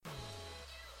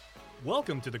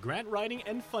Welcome to the Grant Writing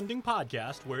and Funding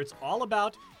Podcast, where it's all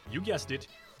about, you guessed it,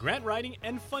 grant writing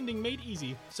and funding made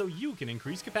easy so you can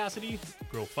increase capacity,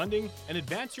 grow funding, and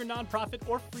advance your nonprofit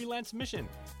or freelance mission.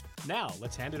 Now,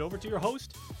 let's hand it over to your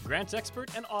host, grants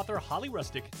expert and author Holly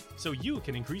Rustick, so you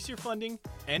can increase your funding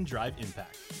and drive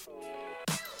impact.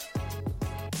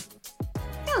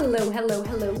 Hello.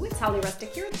 It's Holly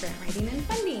Rustick here with Grant Writing and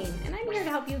Funding, and I'm here to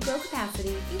help you grow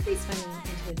capacity, increase funding,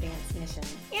 and to advance mission.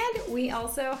 And we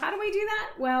also, how do we do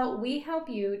that? Well, we help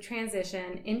you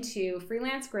transition into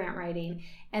freelance grant writing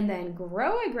and then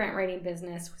grow a grant writing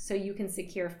business so you can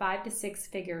secure 5 to 6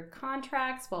 figure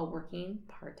contracts while working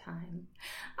part-time.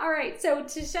 All right, so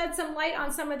to shed some light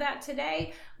on some of that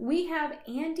today, we have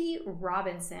Andy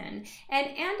Robinson. And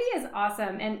Andy is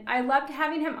awesome, and I loved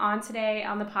having him on today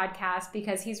on the podcast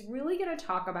because he's really going to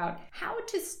talk about how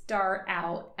to start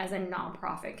out as a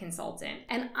nonprofit consultant.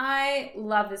 And I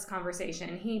love this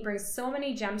conversation. He brings so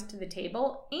many gems to the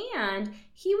table, and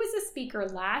he was a speaker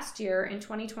last year in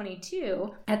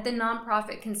 2022 at the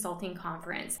Nonprofit Consulting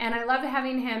Conference. And I loved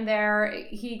having him there.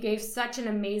 He gave such an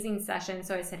amazing session.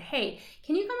 So I said, hey,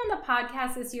 can you come on the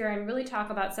podcast this year and really talk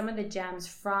about some of the gems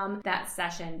from that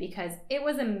session? Because it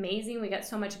was amazing. We got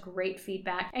so much great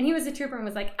feedback. And he was a trooper and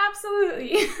was like,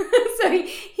 absolutely. So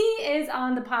he is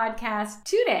on the podcast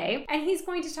today, and he's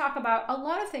going to talk about a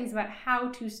lot of things about how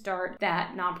to start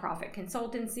that nonprofit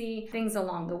consultancy, things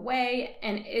along the way.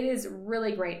 And it is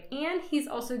really great. And he's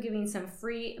also giving some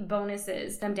free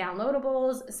bonuses, some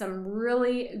downloadables, some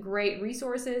really great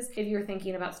resources if you're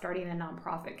thinking about starting a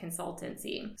nonprofit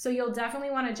consultancy. So you'll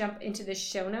definitely want to jump into the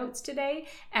show notes today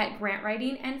at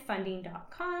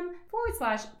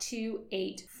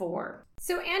grantwritingandfunding.com/284.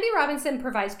 So Andy Robinson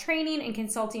provides training and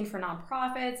consulting for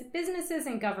nonprofits, businesses,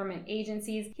 and government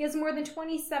agencies. He has more than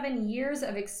 27 years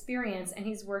of experience, and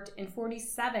he's worked in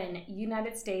 47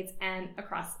 United States and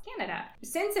across Canada.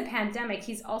 Since the pandemic,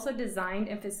 he's also designed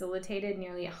and facilitated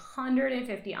nearly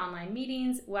 150 online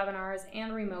meetings, webinars,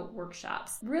 and remote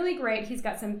workshops. Really great. He's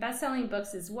got some best-selling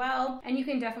books as well, and you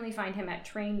can definitely find him at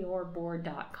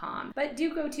trainyourboard.com. But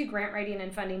do go to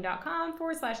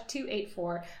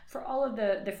grantwritingandfunding.com/284 for all of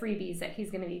the freebies that he's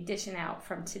going to be dishing out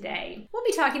from today. We'll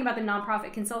be talking about the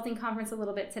Nonprofit Consulting Conference a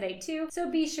little bit today too,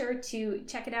 so be sure to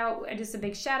check it out. Just a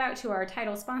big shout out to our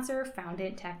title sponsor,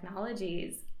 Foundant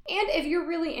Technologies. And if you're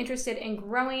really interested in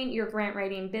growing your grant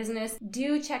writing business,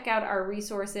 do check out our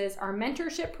resources. Our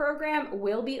mentorship program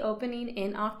will be opening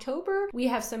in October. We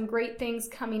have some great things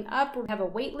coming up. We have a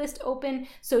wait list open,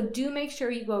 so do make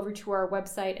sure you go over to our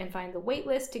website and find the wait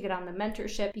list to get on the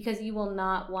mentorship, because you will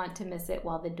not want to miss it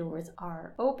while the doors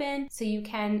are open, so you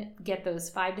can get those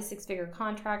 5 to 6 figure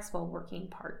contracts while working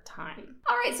part-time.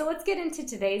 All right, so let's get into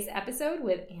today's episode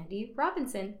with Andy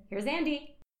Robinson. Here's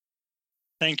Andy.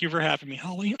 Thank you for having me,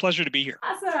 Holly. Pleasure to be here.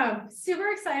 Awesome.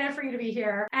 Super excited for you to be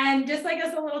here. And just like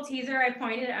as a little teaser, I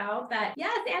pointed out that,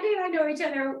 yes, Andy and I know each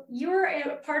other. You were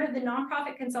a part of the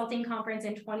Nonprofit Consulting Conference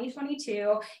in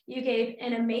 2022. You gave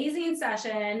an amazing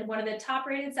session, one of the top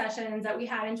rated sessions that we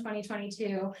had in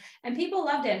 2022. And people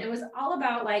loved it. It was all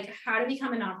about like how to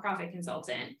become a nonprofit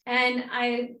consultant. And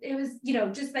it was,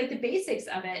 just like the basics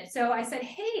of it. So I said,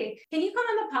 hey, can you come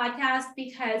on the podcast?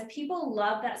 Because people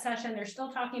love that session. They're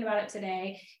still talking about it today.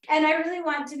 And I really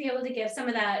want to be able to give some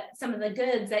of the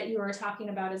goods that you were talking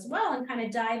about as well, and kind of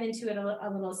dive into it a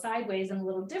little sideways and a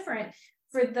little different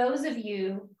for those of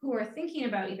you who are thinking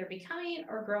about either becoming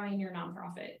or growing your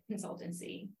nonprofit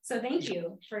consultancy. So thank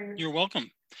you for your... You're welcome.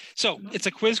 So it's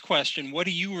a quiz question. What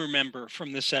do you remember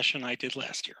from the session I did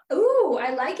last year? Ooh, I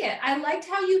like it. I liked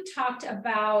how you talked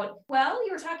about,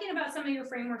 you were talking about some of your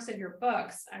frameworks of your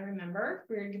books. I remember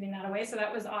we were giving that away. So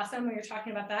that was awesome when you're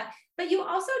talking about that. But you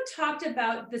also talked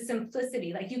about the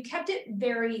simplicity, like you kept it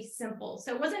very simple.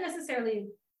 So it wasn't necessarily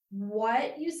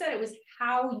what you said, it was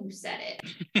how you said it.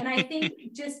 And I think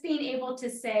just being able to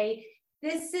say,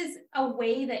 this is a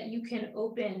way that you can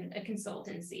open a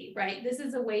consultancy, right? This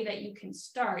is a way that you can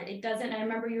start. It doesn't, I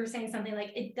remember you were saying something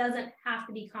like, it doesn't have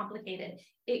to be complicated.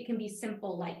 It can be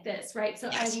simple like this, right? So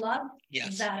yes. I love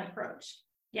that approach.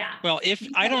 Yeah. Well, if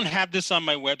I don't have this on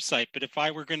my website, but if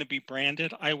I were going to be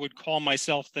branded, I would call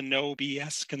myself the No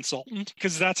BS consultant,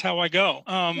 because that's how I go.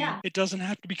 It doesn't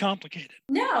have to be complicated.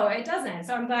 No, it doesn't.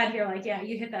 So I'm glad you're like,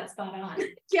 you hit that spot on.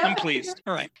 I'm pleased.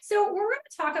 All right. So we're going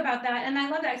to talk about that. And I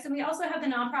love that. So we also have the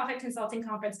Nonprofit Consulting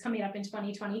Conference coming up in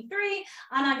 2023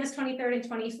 on August 23rd and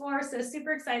 24th. So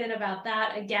super excited about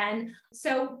that again.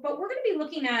 But we're going to be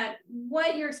looking at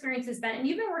what your experience has been. And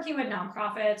you've been working with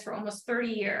nonprofits for almost 30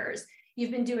 years.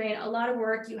 you've been doing a lot of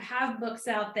work. You have books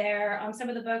out there. Some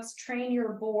of the books train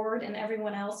your board and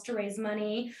everyone else to raise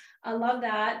money. I love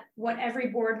that. What every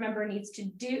board member needs to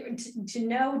do, to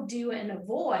know, do, and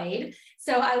avoid.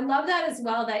 So I love that as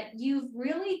well, that you've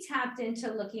really tapped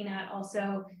into looking at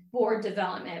also board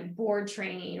development, board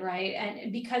training, right?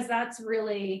 And because that's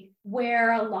really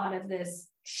where a lot of this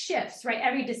shifts, right?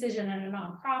 Every decision in a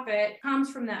nonprofit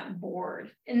comes from that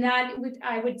board. And that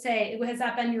I would say, has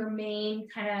that been your main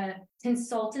kind of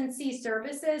consultancy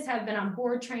services, have been on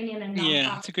board training and nonprofit?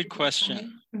 Yeah, it's a good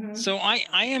question. Mm-hmm. So I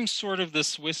am sort of the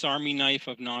Swiss Army knife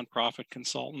of nonprofit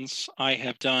consultants. I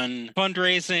have done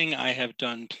fundraising. I have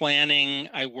done planning.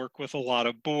 I work with a lot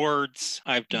of boards.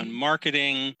 I've done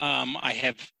marketing. I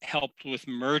have helped with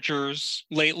mergers.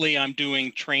 Lately, I'm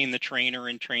doing train the trainer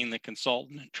and train the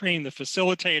consultant and train the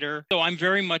facilitator. So I'm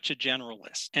very much a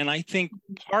generalist. And I think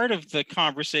part of the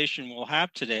conversation we'll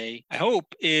have today, I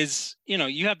hope, is,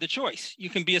 you have the choice. You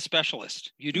can be a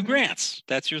specialist. You do grants.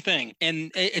 That's your thing.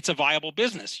 And it's a viable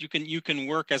business. You can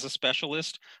work as a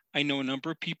specialist. I know a number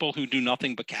of people who do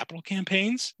nothing but capital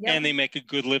campaigns, and they make a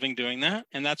good living doing that.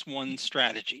 And that's one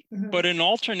strategy. But an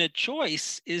alternate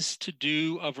choice is to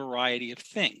do a variety of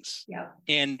things.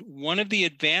 And one of the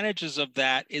advantages of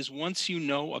that is once you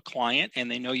know a client and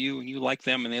they know you and you like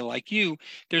them and they like you,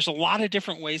 there's a lot of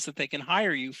different ways that they can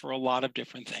hire you for a lot of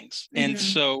different things. And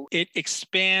so it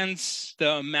expands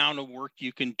the amount of work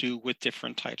you can do with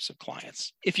different types of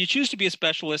clients. If you choose to be a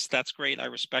specialist, that's great. I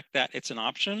respect that. It's an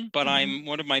option. But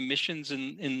one of my missions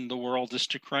in the world is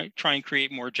to try and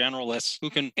create more generalists who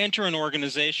can enter an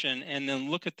organization and then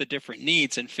look at the different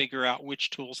needs and figure out which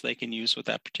tools they can use with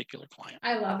that particular client.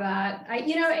 I love that.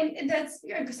 And that's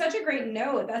such a great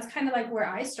note. That's kind of like where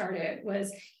I started,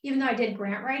 was even though I did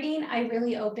grant writing, I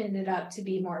really opened it up to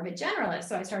be more of a generalist.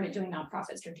 So I started doing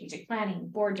nonprofit strategic planning,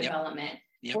 board development,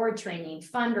 board training,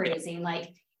 fundraising. Like,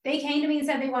 they came to me and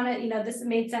said they wanted, this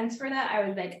made sense for that. I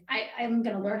was like, I'm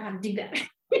going to learn how to do that.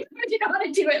 You know how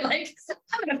to do it, like,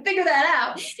 I'm gonna figure that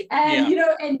out. And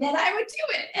and then I would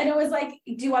do it. And it was like,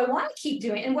 do I want to keep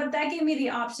doing it? And what that gave me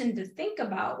the option to think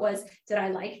about was, did I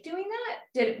like doing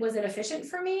that? Was it efficient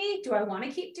for me? Do I want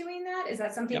to keep doing that? Is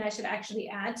that something I should actually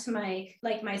add to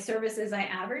my services I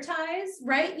advertise?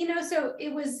 Right. So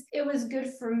it was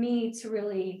good for me to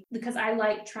really, because I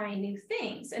like trying new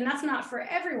things. And that's not for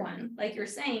everyone, like you're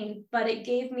saying, but it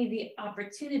gave me the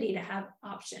opportunity to have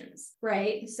options.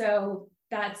 Right. So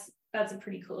that's a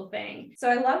pretty cool thing. So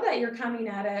I love that you're coming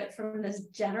at it from this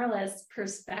generalist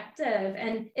perspective.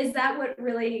 And is that what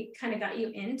really kind of got you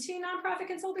into nonprofit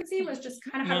consultancy, was just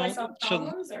kind of how I solve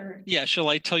problems? Shall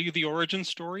I tell you the origin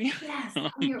story? Yes,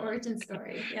 tell me your origin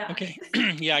story. Yeah. Okay.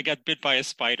 I got bit by a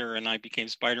spider and I became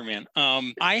Spider-Man.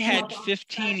 I had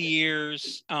 15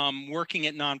 years working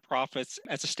at nonprofits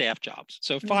as a staff job.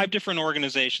 So 5 different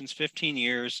organizations, 15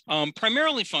 years,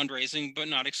 primarily fundraising, but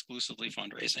not exclusively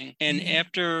fundraising. And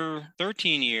after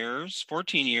 14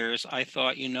 years, I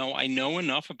thought, I know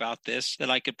enough about this that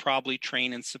I could probably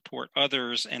train and support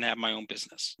others and have my own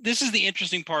business. This is the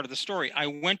interesting part of the story. I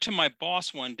went to my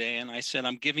boss one day and I said,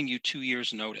 I'm giving you 2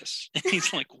 years notice. And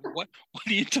he's like, what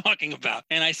are you talking about?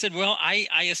 And I said, well, I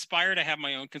aspire to have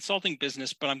my own consulting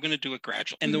business, but I'm going to do it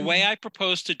gradually. And the way I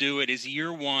propose to do it is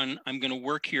year 1, I'm going to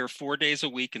work here 4 days a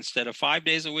week instead of 5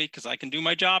 days a week, because I can do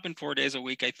my job in 4 days a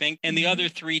week, I think. And the other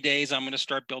 3 days, I'm going to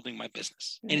start building my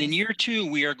business. And in year 2,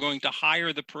 we are going to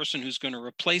hire the person who's going to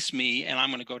replace me, and I'm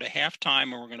going to go to halftime,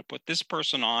 and we're going to put this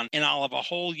person on, and I'll have a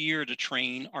whole year to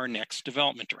train our next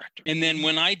development director. And then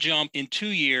when I jump in 2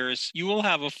 years, you will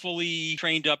have a fully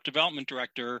trained up development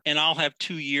director, and I'll have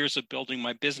 2 years of building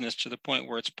my business to the point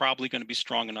where it's probably going to be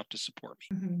strong enough to support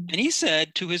me. And he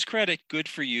said, to his credit, good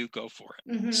for you, go for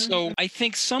it. So I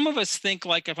think some of us think,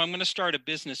 like, if I'm going to start a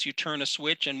business, you turn a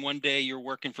switch and one day you're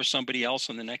working for somebody else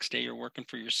and the next day you're working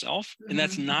for yourself. And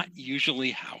that's not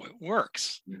usually how it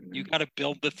works. You got to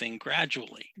build the thing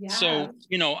gradually. So,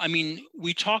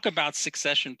 we talk about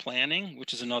succession planning,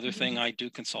 which is another thing I do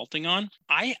consulting on.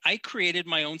 I created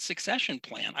my own succession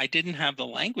plan. I didn't have the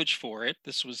language for it.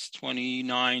 This was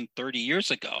 29, 30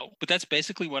 years ago, but that's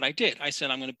basically what I did. I said,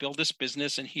 I'm going to build this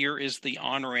business, and here is the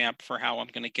on-ramp for how I'm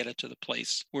going to get it to the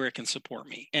place where it can support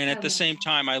me. And at the same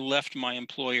time, I left my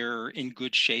employer in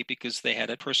good shape because they had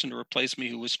a person to replace me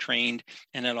who was trained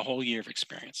and had a whole year of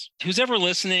experience. clients. Who's ever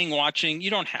listening, watching, you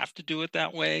don't have to do it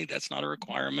that way. That's not a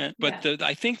requirement. But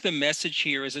I think the message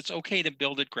here is it's okay to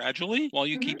build it gradually while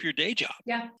you keep your day job.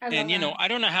 Yeah, I love And, that. I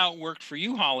don't know how it worked for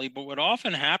you, Holly, but what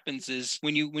often happens is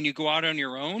when you go out on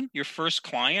your own, your first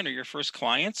client or your first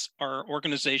clients are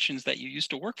organizations that you used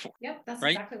to work for. Yep, that's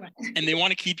right? exactly right. And they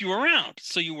want to keep you around.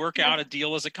 So you work out a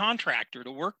deal as a contractor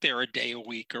to work there a day a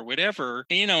week or whatever.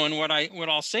 And what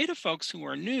I'll say to folks who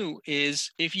are new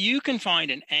is if you can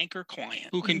find an anchor client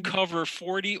who can cover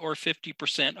 40 or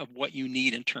 50% of what you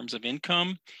need in terms of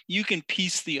income, you can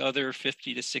piece the other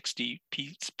 50 to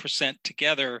 60%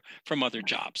 together from other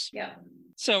jobs. Yeah.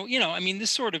 So, this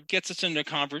sort of gets us into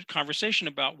a conversation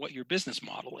about what your business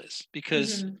model is,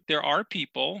 because there are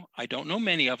people, I don't know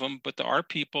many of them, but there are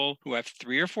people who have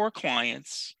 3 or 4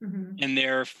 clients and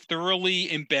they're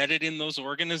thoroughly embedded in those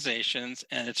organizations,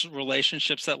 and it's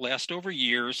relationships that last over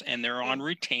years, and they're on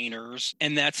retainers,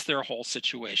 and that's their whole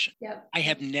situation. Yep. I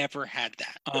have never had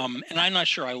that. And I'm not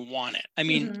sure I want it. I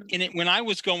mean, when I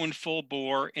was going full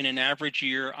bore in an average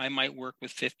year, I might work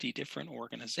with 50 different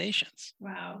organizations.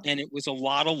 Wow. And it was a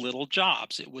lot of little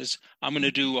jobs. It was, I'm going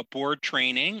to do a board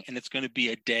training and it's going to be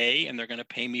a day and they're going to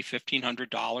pay me $1,500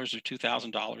 or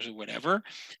 $2,000 or whatever.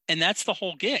 And that's the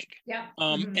whole gig. Yeah.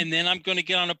 And then I'm going to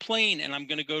get on a plane and I'm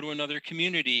going to go to another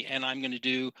community and I'm going to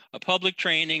do a public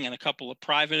training and a couple of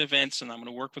private events. And I'm going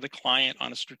to work with a client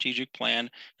on a strategic plan.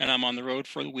 And I'm on the road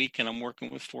for the week and I'm working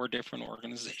with 4 different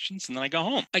organizations. And then I go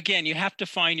home. Again, you have to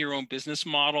find your own business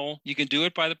model. You can do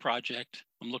it by the project.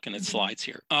 I'm looking at slides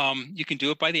here. You can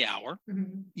do it by the hour.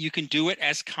 You can do it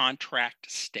as contract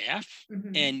staff,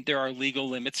 and there are legal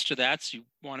limits to that. So you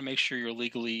want to make sure you're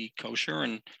legally kosher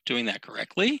and doing that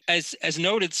correctly. As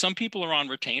noted, some people are on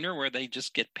retainer where they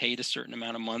just get paid a certain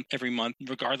amount every month,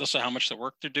 regardless of how much the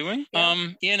work they're doing.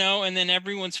 And then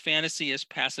everyone's fantasy is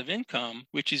passive income,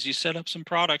 which is you set up some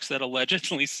products that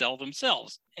allegedly sell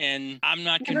themselves. And I'm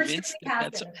not convinced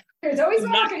that's there's always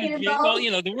marketing involved.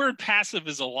 Well, the word passive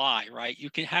is a lie, right?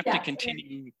 You can have to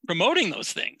continue promoting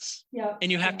those things.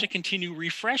 And you have to continue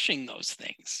refreshing those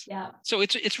things. So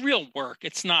it's real work.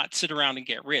 It's not sit around and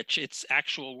get rich. It's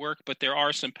actual work, but there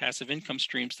are some passive income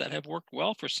streams that have worked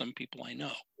well for some people I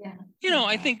know.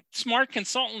 I think smart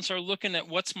consultants are looking at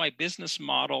what's my business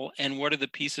model and what are the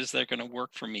pieces that are going to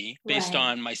work for me based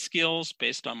on my skills,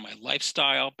 based on my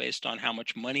lifestyle, based on how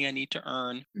much money I need to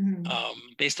earn,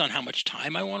 based on how much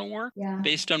time I want to work,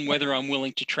 based on whether I'm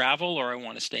willing to travel or I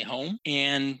want to stay home.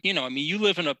 And, you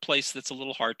live in a place that's a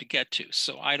little hard to get to.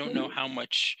 So I don't know how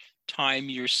much time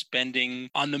you're spending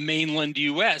on the mainland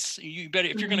US. You better,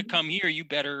 if you're going to come here, you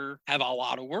better have a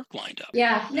lot of work lined up.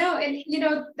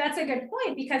 And that's a good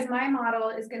point, because my model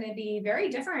is going to be very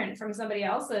different from somebody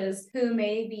else's who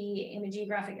may be in a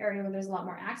geographic area where there's a lot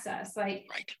more access.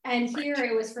 Here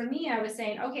it was for me, I was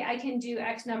saying, okay, I can do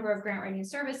X number of grant writing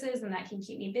services and that can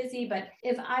keep me busy. But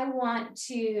if I want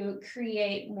to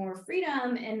create more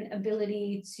freedom and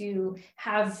ability to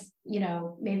have,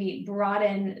 maybe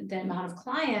broaden the amount of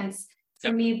clients,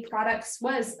 for me, products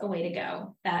was a way to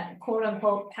go, that quote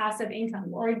unquote passive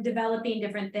income, or developing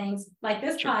different things like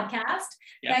this podcast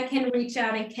that can reach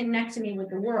out and connect me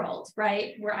with the world,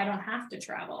 right? Where I don't have to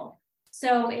travel.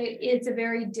 So it's a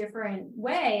very different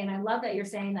way. And I love that you're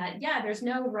saying that, there's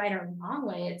no right or wrong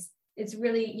way. It's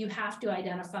really, you have to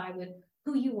identify with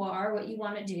who you are, what you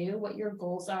want to do, what your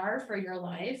goals are for your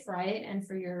life, right? And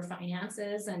for your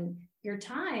finances and your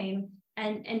time,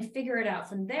 and figure it out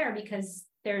from there, because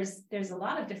there's a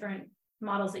lot of different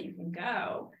models that you can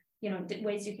go,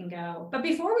 ways you can go. But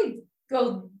before we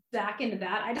go back into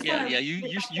that, I just want to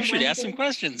you should ask some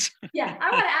questions. I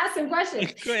want to ask some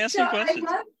questions. Go ask some questions.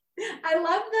 I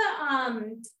love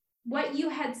the what you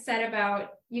had said about,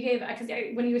 you gave, because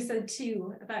when you said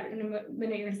 2, I thought in a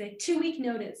minute you were going to say 2-week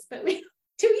notice, but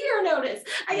 2-year notice.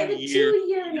 I gave a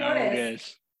 2-year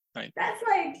notice. Right. That's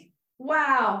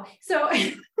wow. So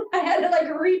I had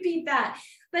to repeat that.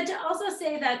 But to also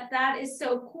say that is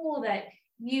so cool that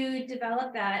you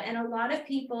developed that. And a lot of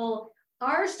people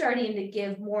are starting to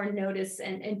give more notice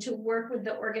and to work with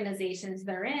the organizations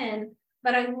they're in.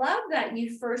 But I love that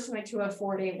you first went to a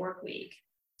 4-day work week.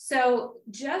 So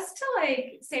just to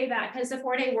say that, because the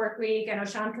 4-day work week, I know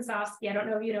Sean Kosofsky, I don't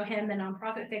know if you know him, the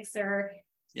nonprofit fixer.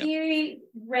 He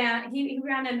ran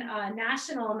a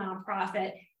national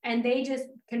nonprofit, and they just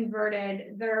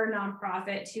converted their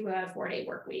nonprofit to a 4-day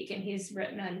work week. And he's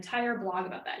written an entire blog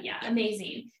about that.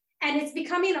 Amazing. And it's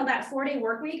becoming, that 4-day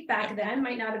work week back then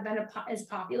might not have been as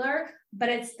popular, but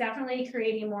it's definitely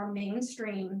creating more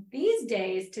mainstream these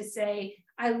days to say,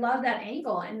 I love that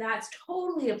angle. And that's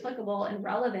totally applicable and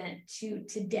relevant to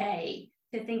today,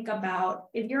 to think about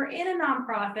if you're in a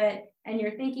nonprofit and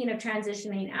you're thinking of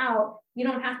transitioning out, you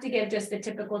don't have to give just a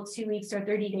typical 2 weeks or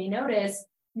 30-day notice.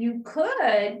 You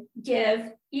could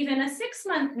give even a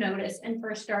 6-month notice and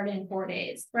first start in 4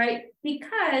 days, right?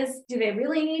 Because do they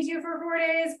really need you for 4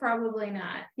 days? Probably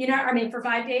not. I mean, for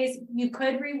 5 days, you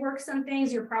could rework some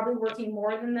things. You're probably working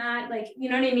more than that. Like, you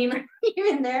know what I mean?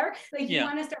 Even there, like you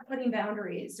want to start putting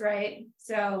boundaries, right?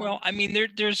 So, well, I mean,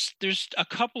 there's a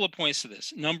couple of points to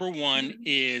this. Number one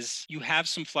is you have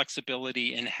some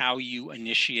flexibility in how you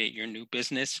initiate your new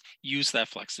business. Use that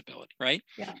flexibility, right?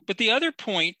 Yeah. But the other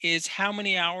point is, how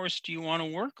many hours do you want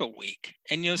to work a week?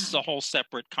 And this is a whole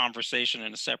separate conversation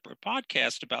and a separate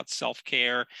podcast about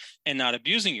self-care and not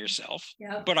abusing yourself.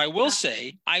 Yep. But I will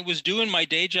say, I was doing my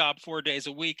day job 4 days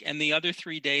a week, and the other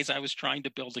 3 days I was trying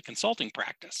to build a consulting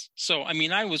practice. So, I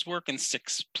mean, I was working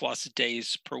 6+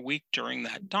 days per week during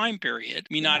that time period.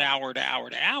 I mean, not hour to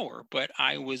hour to hour, but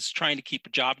I was trying to keep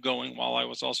a job going while I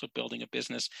was also building a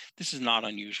business. This is not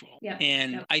unusual. Yeah.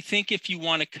 And I think if you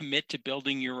want to commit to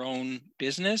building your own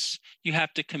business, you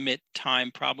have to commit time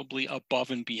probably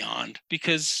above and beyond,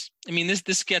 because I mean,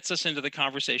 this gets us into the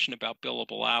conversation about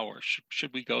billable hours.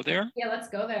 Should we go there? Yeah, let's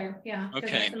go there. Yeah.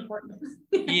 Okay. That's important.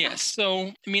 Yes.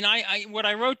 So, I mean, I what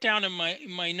I wrote down in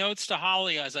my notes to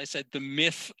Holly, as I said, the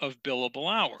myth of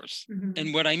billable hours.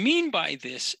 And what I mean by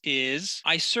this is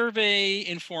I survey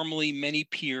informally many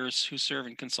peers who serve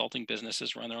in consulting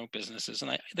businesses, run their own businesses.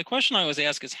 And the question I always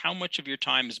ask is, how much of your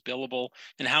time is billable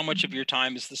and how much of your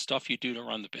time is the stuff you do to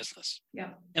run the business? Yeah.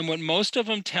 And what most of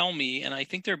them tell me, and I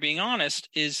think they're being honest,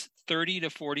 is 30 to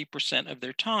 40% of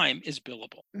their time is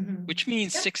billable, which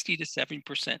means 60 to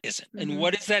 70% isn't. And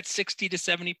what is that 60 to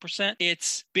 70%?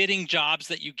 It's bidding jobs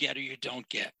that you get or you don't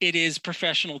get. It is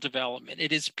professional development.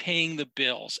 It is paying the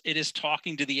bills. It is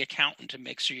talking to the accountant to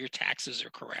make sure your taxes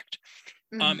are correct.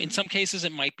 In some cases,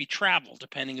 it might be travel,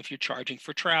 depending if you're charging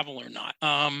for travel or not.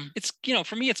 It's,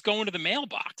 for me, it's going to the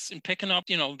mailbox and picking up,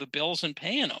 the bills and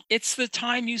paying them. It's the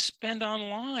time you spend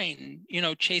online,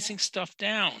 chasing stuff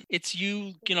down. It's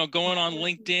you, going on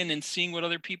LinkedIn and seeing what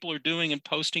other people are doing and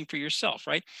posting for yourself,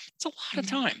 right? It's a lot of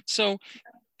time. So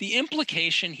the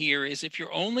implication here is if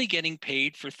you're only getting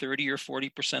paid for 30 or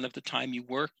 40% of the time you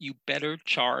work, you better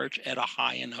charge at a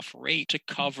high enough rate to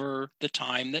cover the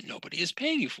time that nobody is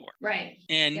paying you for. Right.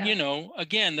 And,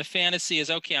 again, the fantasy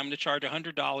is, okay, I'm going to charge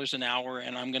 $100 an hour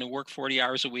and I'm going to work 40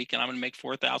 hours a week and I'm going to make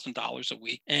 $4,000 a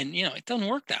week. And, it doesn't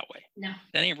work that way. No.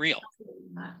 That ain't real.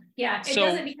 Yeah, it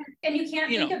doesn't. And you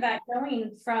can't think of that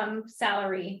going from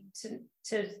salary to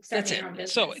start your own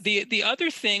business. So the other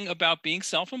thing about being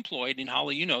self-employed, and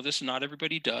Holly, you know this, not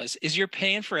everybody does, is you're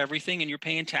paying for everything and you're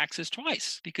paying taxes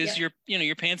twice because you're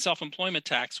paying self-employment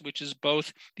tax, which is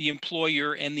both the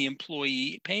employer and the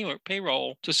employee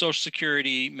payroll to Social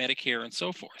Security, Medicare, and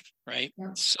so forth. Right. Yeah.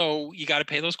 So you got to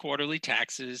pay those quarterly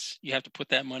taxes. You have to put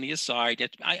that money aside.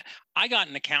 I got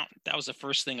an accountant. That was the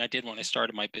first thing I did when I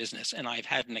started my business. And I've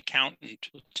had an accountant,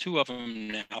 2 of them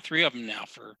now, 3 of them now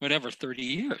for 30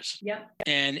 years. Yep.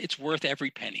 And it's worth every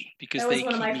penny because they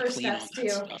keep me clean on that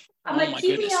stuff. I'm oh my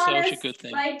goodness, such a good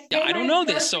thing. I don't know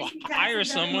this. So hire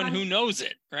someone who knows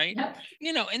it, right?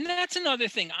 Yep. And that's another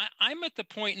thing. I'm at the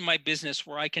point in my business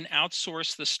where I can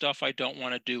outsource the stuff I don't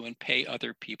want to do and pay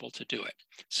other people to do it.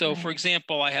 So for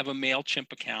example, I have a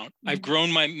MailChimp account. I've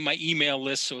grown my email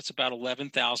list, so it's about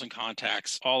 11,000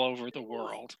 contacts all over the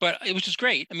world. But it was just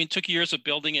great. I mean, it took years of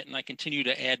building it, and I continue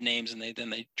to add names, and then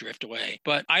they drift away.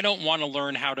 But I don't want to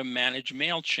learn how to manage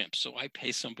MailChimp, so I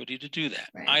pay somebody to do that.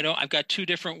 Right. I've got 2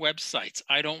 different websites.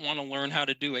 I don't want to learn how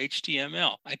to do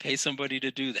HTML. I pay somebody to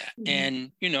do that.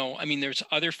 And, there's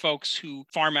other folks who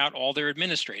farm out all their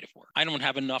administrative work. I don't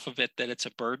have enough of it that it's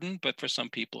a burden, but for some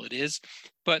people it is.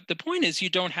 But the point is, you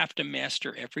don't have to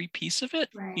master every piece of it.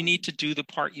 Right. You need to do the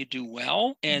part you do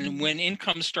well. And when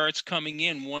income starts coming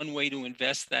in, one way to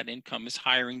invest that income is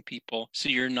hiring people so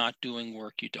you're not doing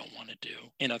work you don't want to do.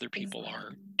 And other people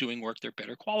are doing work they're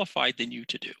better qualified than you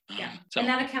to do. And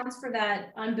that accounts for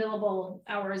that unbillable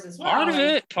hours as well.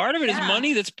 Part of it is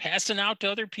money that's passing out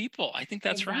to other people. I think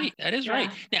that's right. That is right.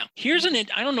 Now, here's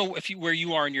I don't know where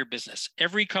you are in your business.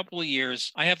 Every couple of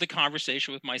years, I have the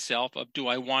conversation with myself of, do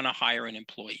I want to hire an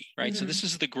employee, right? So this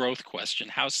is the growth question.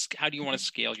 How do you want to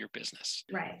scale your business?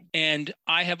 Right. And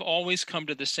I have always come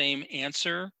to the same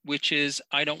answer, which is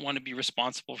I don't want to be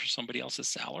responsible for somebody else's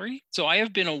salary. So I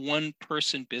have been a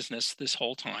one-person business this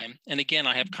whole time. And again,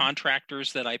 I have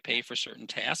contractors that I pay for certain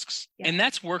tasks, and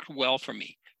that's worked well for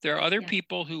me. There are other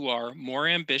people who are more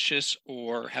ambitious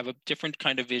or have a different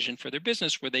kind of vision for their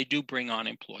business where they do bring on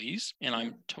employees. And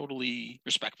I'm totally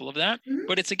respectful of that.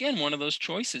 But it's, again, one of those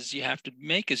choices you have to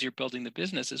make as you're building the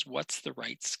business is what's the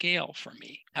right scale for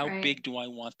me? How big do I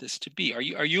want this to be? Are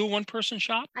you a one-person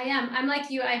shop? I am. I'm like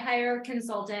you. I hire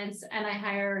consultants and I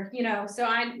hire, so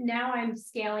I'm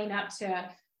scaling up to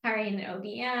hiring an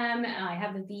OBM, and I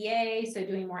have a VA, so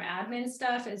doing more admin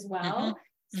stuff as well.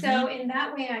 So in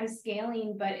that way I'm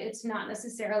scaling, but it's not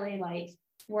necessarily like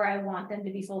where I want them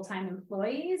to be full-time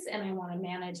employees and I want to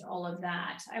manage all of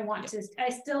that. I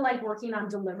still like working on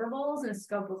deliverables and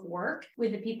scope of work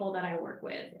with the people that I work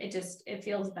with. It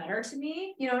feels better to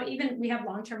me. Even we have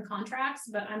long-term contracts,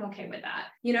 but I'm okay with that,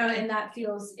 and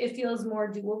it feels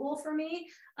more doable for me.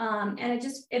 And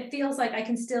it feels like I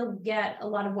can still get a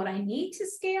lot of what I need to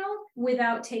scale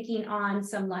without taking on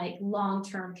some like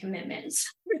long-term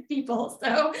commitments with people.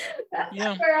 So that's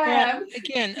where I am.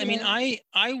 Again, I mean,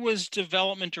 I was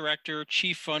development director,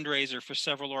 chief fundraiser for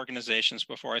several organizations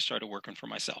before I started working for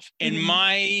myself. And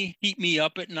my keep me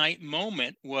up at night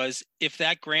moment was, if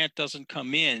that grant doesn't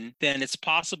come in, then it's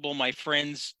possible my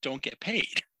friends don't get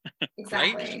paid.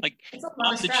 Exactly. Right? Like,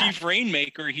 I'm the chief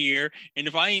rainmaker here, and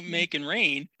if I ain't making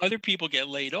rain, other people get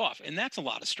laid off, and that's a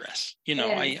lot of stress.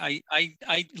 I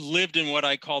lived in what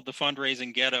I called the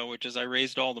fundraising ghetto, which is I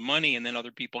raised all the money, and then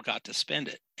other people got to spend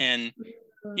it. And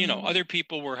other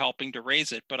people were helping to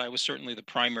raise it, but I was certainly the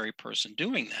primary person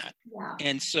doing that.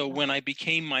 And so when I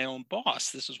became my own boss,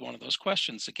 this was one of those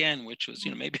questions again, which was,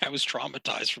 maybe I was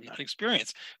traumatized from that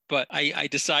experience, but I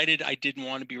decided I didn't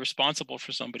want to be responsible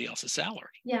for somebody else's salary.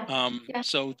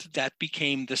 So that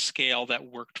became the scale that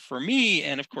worked for me.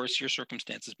 And of course, your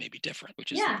circumstances may be different,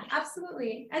 which is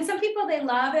absolutely. And some people, they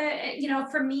love it.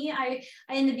 For me, I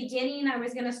in the beginning, I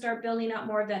was going to start building up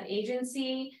more of that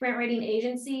agency, grant writing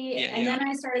agency. Then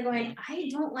I started going, I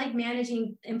don't like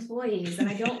managing employees, and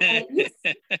I don't like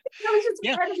that was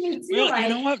just part of me too. Well, you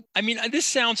know what? I mean, this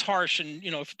sounds harsh, and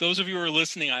if those of you who are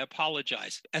listening, I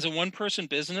apologize. As a one-person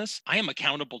business, I am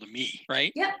accountable to me,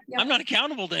 right? I'm not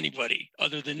accountable to anybody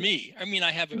other than me. I mean,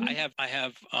 I have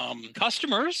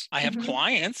customers, I have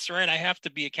clients, right? I have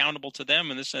to be accountable to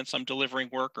them in the sense I'm delivering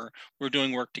work or we're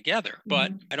doing work together.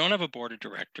 But I don't have a board of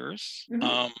directors.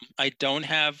 I don't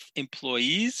have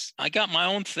employees. I got my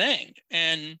own thing.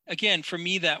 And again, for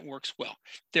me, that works well.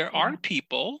 There are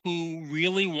people who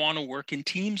really want to work in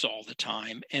teams all the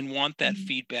time and want that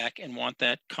feedback and want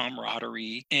that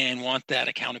camaraderie and want that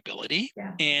accountability.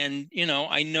 And,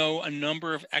 I know a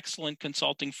number of excellent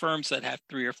consulting firms that have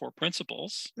 3 or 4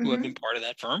 principals who have been part of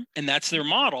that firm. And that's their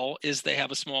model, is they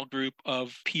have a small group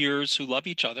of peers who love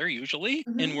each other usually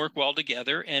and work well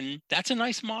together. And that's a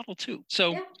nice model too.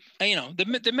 So,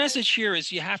 the message here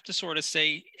is you have to sort of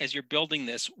say, as you're building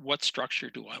this, what structure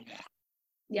do I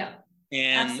want?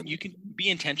 And absolutely. You can be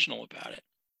intentional about it.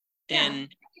 And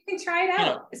you can try it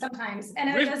out sometimes. And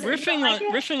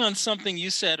riffing on something you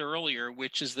said earlier,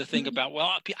 which is the thing about,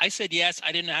 I said yes,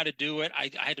 I didn't know how to do it. I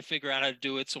had to figure out how to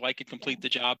do it so I could complete the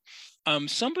job.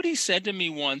 Somebody said to me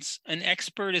once, an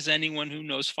expert is anyone who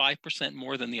knows 5%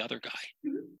 more than the other guy.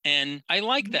 And I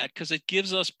like that because it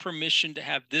gives us permission to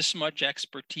have this much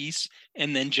expertise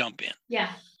and then jump in.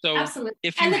 So absolutely.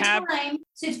 If you have time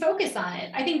to focus on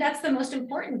it, I think that's the most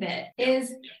important bit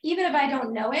is even if I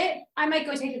don't know it, I might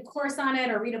go take a course on it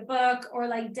or read a book or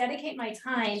like dedicate my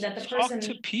time that the person talk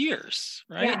to peers,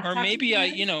 right? Or maybe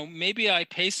I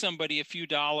pay somebody a few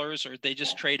dollars or they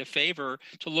just trade a favor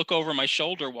to look over my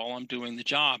shoulder while I'm doing the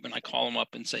job. And I call them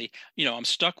up and say, I'm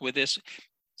stuck with this.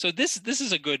 So this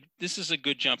is a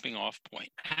good jumping off point.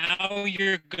 How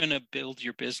you're going to build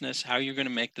your business, how you're going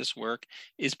to make this work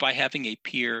is by having a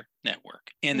peer network.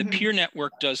 And the peer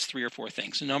network does 3 or 4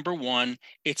 things. Number one,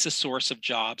 it's a source of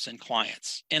jobs and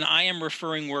clients. And I am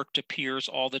referring work to peers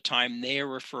all the time. They are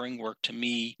referring work to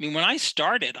me. I mean, when I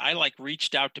started, I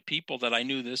reached out to people that I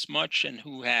knew this much and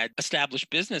who had established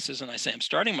businesses. And I say, I'm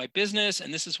starting my business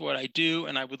and this is what I do.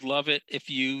 And I would love it if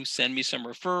you send me some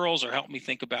referrals or help me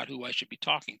think about who I should be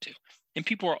talking to. And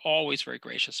people are always very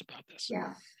gracious about this.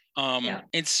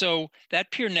 And so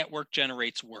that peer network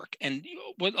generates work. And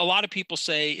what a lot of people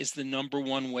say is the number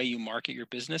one way you market your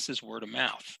business is word of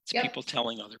mouth. It's people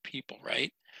telling other people,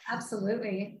 right?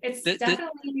 Absolutely. It's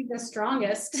definitely the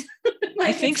strongest.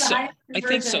 I think so.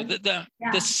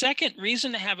 The second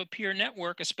reason to have a peer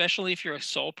network, especially if you're a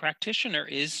sole practitioner,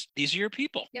 is these are your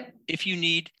people. If you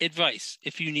need advice,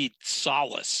 if you need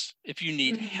solace, if you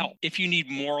need help, if you need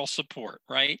moral support,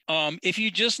 right? If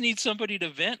you just need somebody to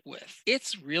vent with,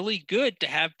 it's really good to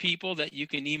have people that you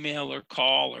can email or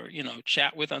call or,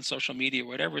 chat with on social media,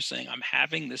 whatever, saying, I'm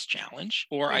having this challenge,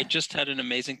 or I just had an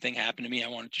amazing thing happen to me. I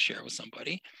wanted to share with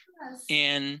somebody. Yes.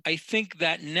 And I think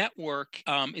that network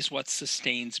is what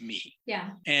sustains me. Yeah.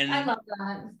 And I love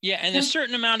that. Yeah. And a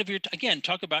certain amount of your, again,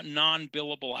 talk about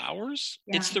non-billable hours.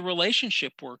 Yeah. It's the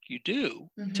relationship work you do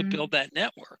to build that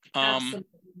network. Absolutely.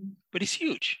 But it's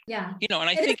huge. Yeah. And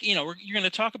I think, you're going to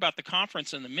talk about the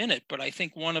conference in a minute, but I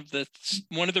think one of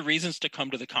the reasons to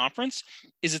come to the conference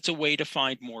is it's a way to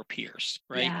find more peers,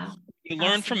 right? Yeah. You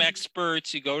learn from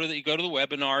experts, you go to the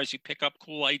webinars, you pick up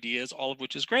cool ideas, all of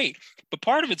which is great. But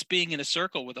part of it's being in a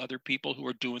circle with other people who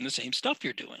are doing the same stuff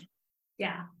you're doing.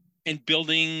 Yeah. And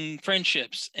building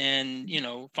friendships and,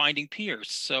 finding peers.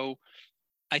 So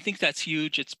I think that's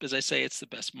huge. It's, as I say, it's the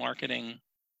best marketing.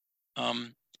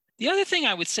 The other thing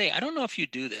I would say, I don't know if you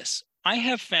do this. I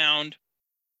have found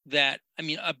that,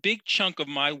 a big chunk of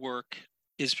my work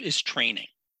is training.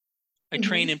 I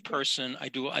train in person. I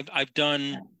do a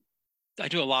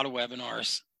lot of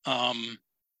webinars.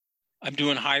 I'm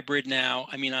doing hybrid now.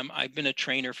 I've been a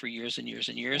trainer for years and years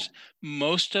and years.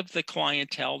 Most of the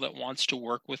clientele that wants to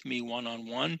work with me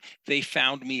one-on-one, they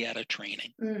found me at a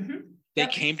training. They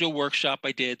came to a workshop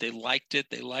I did. They liked it.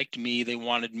 They liked me. They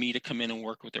wanted me to come in and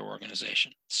work with their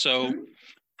organization. So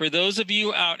for those of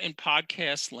you out in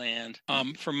podcast land,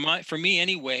 for me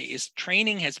anyway, is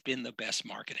training has been the best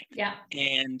marketing. Yeah.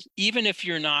 And even if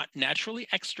you're not naturally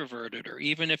extroverted, or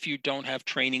even if you don't have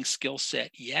training skill set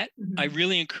yet, I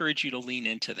really encourage you to lean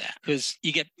into that, because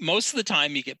most of the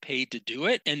time you get paid to do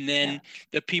it. And then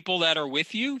the people that are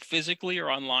with you physically or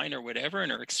online or whatever,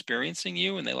 and are experiencing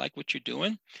you and they like what you're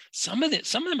doing, some of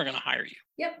them are going to hire you.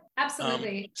 Yep,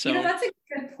 absolutely. So that's a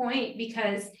good point,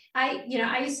 because I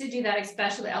used to do that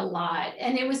especially a lot,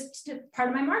 and it was part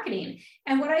of my marketing.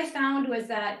 And what I found was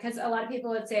that, because a lot of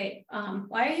people would say,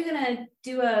 why are you going to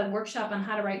do a workshop on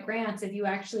how to write grants if you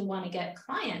actually want to get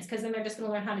clients? Because then they're just going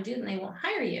to learn how to do it and they won't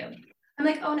hire you. I'm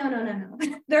like, oh, no.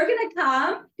 They're going to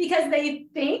come because they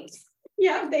think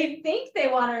they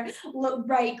want to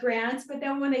write grants, but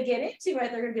then when they get into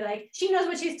it, they're going to be like, she knows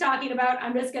what she's talking about.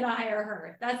 I'm just going to hire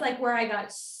her. That's like where I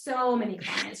got so many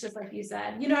clients, just like you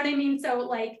said. You know what I mean? So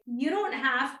like, you don't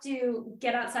have to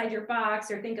get outside your box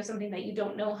or think of something that you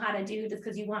don't know how to do just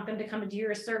because you want them to come to do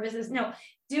your services. No,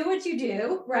 do what you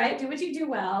do, right? Do what you do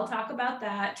well. Talk about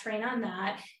that, train on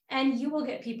that, and you will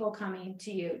get people coming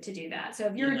to you to do that. So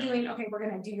if you're doing, okay, we're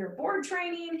going to do your board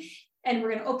training, and we're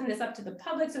going to open this up to the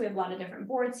public. So we have a lot of different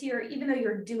boards here. Even though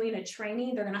you're doing a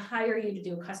training, they're going to hire you to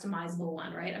do a customizable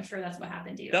one, right? I'm sure that's what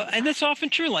happened to you. And that's often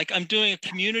true. Like, I'm doing a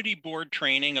community board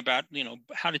training about,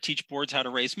 how to teach boards how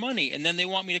to raise money. And then they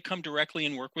want me to come directly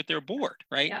and work with their board,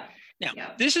 right? Now,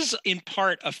 this is in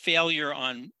part a failure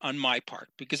on my part,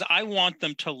 because I want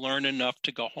them to learn enough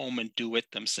to go home and do it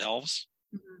themselves.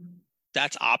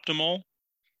 That's optimal.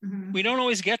 We don't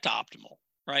always get to optimal,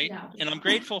 right? And I'm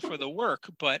grateful for the work,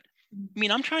 but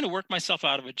I'm trying to work myself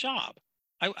out of a job.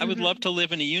 I would love to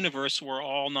live in a universe where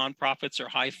all nonprofits are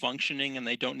high functioning and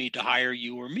they don't need to hire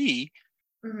you or me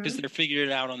because they're figuring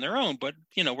it out on their own. But,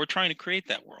 we're trying to create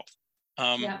that world.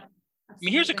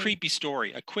 Here's a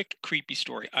quick creepy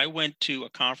story. I went to a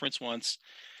conference once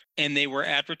and they were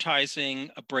advertising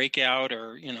a breakout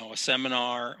or, a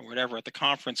seminar or whatever at the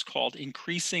conference called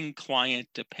Increasing Client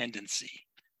Dependency.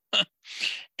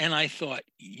 And I thought,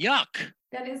 yuck.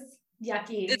 That is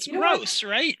yucky. It's gross,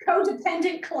 right?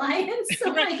 Codependent clients.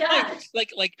 Oh my gosh.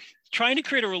 Like trying to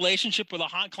create a relationship with a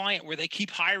hot client where they keep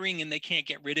hiring and they can't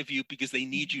get rid of you because they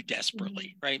need you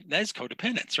desperately, right? That is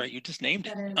codependence, right? You just named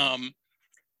it.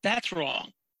 That's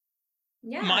wrong.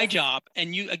 Yeah. My job,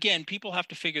 and people have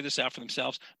to figure this out for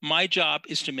themselves. My job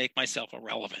is to make myself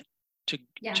irrelevant, to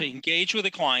engage with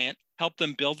a client, help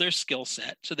them build their skill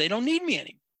set so they don't need me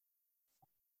anymore.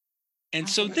 And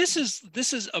so this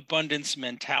is abundance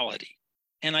mentality.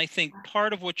 And I think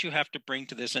part of what you have to bring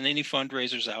to this, and any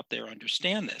fundraisers out there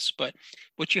understand this, but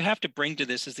what you have to bring to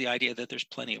this is the idea that there's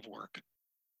plenty of work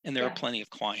and there are plenty of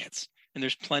clients and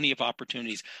there's plenty of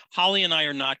opportunities. Holly and I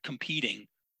are not competing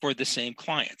for the same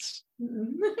clients.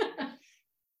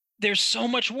 There's so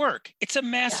much work. It's a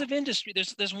massive industry.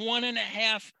 There's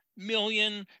 1.5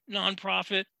 million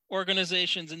nonprofit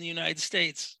organizations in the United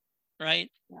States, right?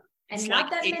 Yeah. And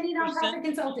not that many nonprofit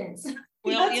consultants.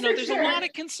 Well, there's a lot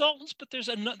of consultants, but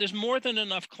there's more than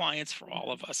enough clients for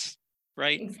all of us,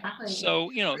 right? Exactly.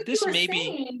 So, this may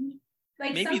be,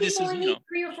 maybe this is, 3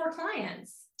 or 4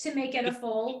 clients to make it a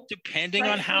full. Depending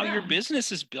on how your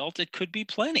business is built, it could be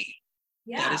plenty.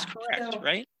 Yeah. That is correct,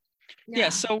 right? Yeah.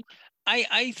 So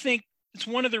I think it's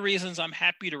one of the reasons I'm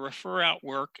happy to refer out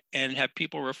work and have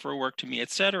people refer work to me, et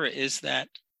cetera, is that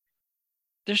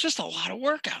there's just a lot of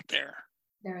work out there.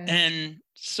 There is. And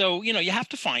so, you have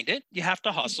to find it. You have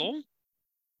to hustle.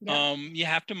 Yeah. You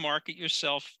have to market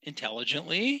yourself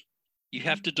intelligently. You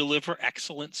have to deliver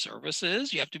excellent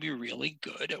services. You have to be really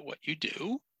good at what you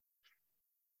do.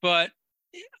 But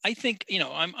I think,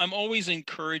 I'm always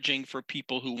encouraging for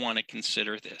people who want to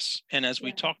consider this. And as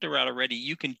we talked about already,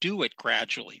 you can do it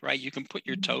gradually, right? You can put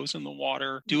your toes in the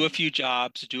water, do a few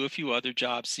jobs, do a few other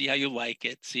jobs, see how you like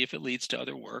it, see if it leads to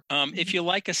other work. If you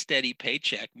like a steady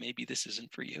paycheck, maybe this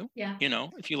isn't for you. Yeah.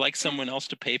 If you like someone else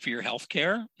to pay for your health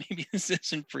care, maybe this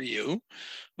isn't for you.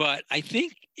 But I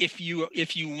think if you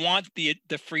want the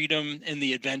freedom and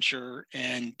the adventure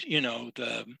and,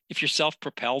 if you're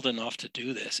self-propelled enough to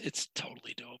do this, it's totally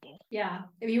doable. Yeah.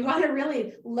 If you want to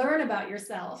really learn about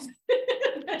yourself.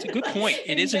 It's a good point.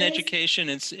 It is an education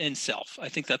in self. I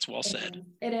think that's well said.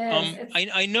 It is.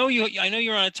 I know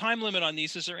you're on a time limit on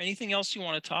these. Is there anything else you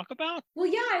want to talk about? Well,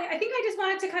 yeah, I think I just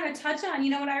wanted to kind of touch on,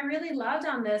 what I really loved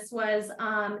on this was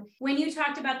when you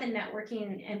talked about the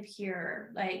networking and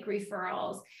peer like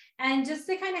referrals, and just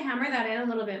to kind of hammer that in a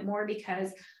little bit more,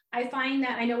 because I find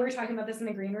that, I know we were talking about this in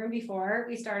the green room before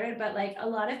we started, but like a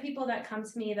lot of people that come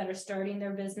to me that are starting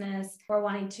their business or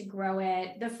wanting to grow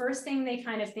it, the first thing they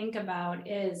kind of think about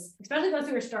is, especially those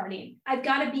who are starting, I've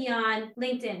got to be on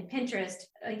LinkedIn, Pinterest,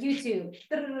 YouTube,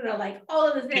 like all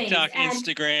of the things. TikTok,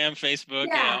 Instagram, Facebook,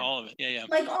 all of it. Yeah.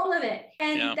 Like all of it.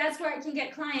 And that's where I can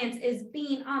get clients, is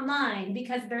being online,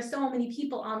 because there's so many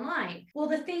people online. Well,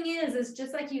 the thing is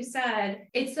just like you said,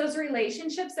 it's those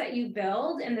relationships that you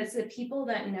build, and it's the people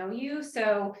that know you.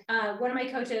 So one of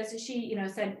my coaches, she,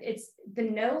 said it's the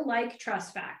know, like,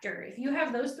 trust factor. If you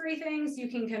have those three things, you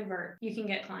can convert, you can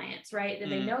get clients, right? If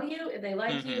they know you, if they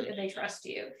like you, if they trust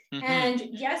you. And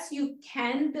yes, you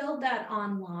can build that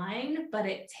online, but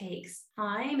it takes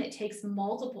time. It takes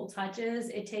multiple touches.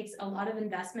 It takes a lot of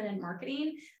investment in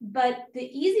marketing. But the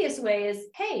easiest way is,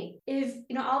 hey, if,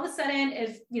 all of a sudden,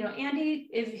 if, Andy,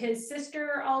 if his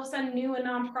sister all of a sudden knew a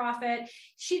nonprofit,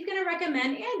 she's going to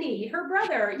recommend Andy, her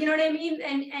brother, you know what I mean?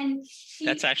 And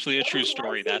that's actually a true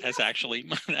story. That has actually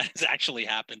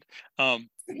happened.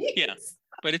 Yeah.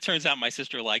 But it turns out my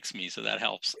sister likes me, so that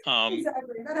helps.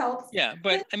 Exactly, that helps. Yeah,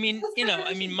 but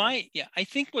I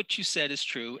think what you said is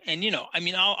true. And,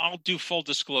 I'll do full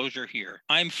disclosure here.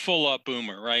 I'm full up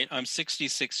boomer, right? I'm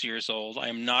 66 years old. I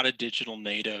am not a digital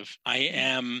native. I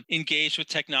am engaged with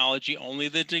technology only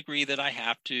the degree that I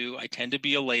have to. I tend to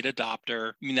be a late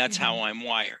adopter. That's how I'm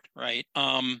wired, right?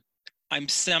 I'm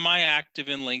semi-active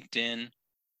in LinkedIn.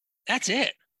 That's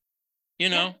it.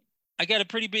 I got a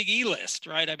pretty big e-list,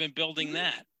 right? I've been building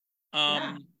that.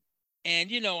 And,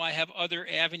 I have other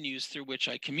avenues through which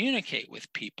I communicate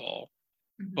with people,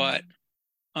 but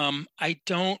I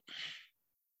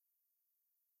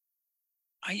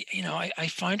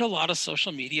find a lot of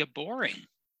social media boring.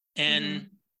 And,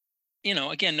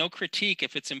 again, no critique.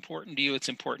 If it's important to you, it's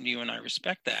important to you. And I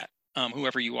respect that,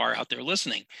 whoever you are out there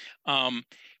listening.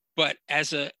 But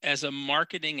as a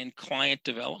marketing and client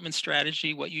development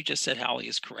strategy, what you just said, Hallie,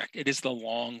 is correct. It is the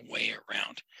long way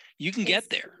around. You can get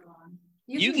there.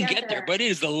 You can get there, but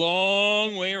it is the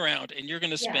long way around. And you're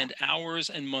going to spend hours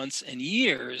and months and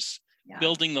years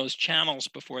building those channels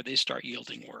before they start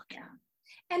yielding work. Yeah.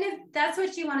 And if that's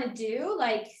what you want to do,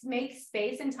 like, make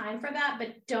space and time for that,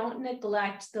 but don't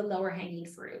neglect the lower hanging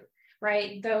fruit,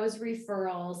 right? Those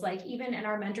referrals, like even in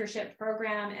our mentorship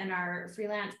program and our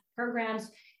freelance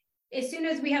programs, as soon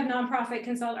as we have nonprofit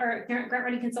grant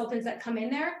writing consultants that come in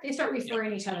there, they start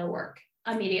referring each other work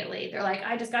immediately. They're like,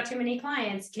 I just got too many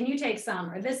clients. Can you take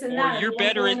some, or this and that? You're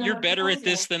better at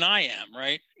this than I am,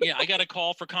 right? Yeah, I got a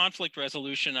call for conflict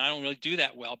resolution. I don't really do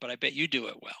that well, but I bet you do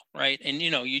it well, right? And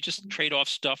you just trade off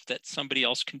stuff that somebody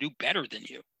else can do better than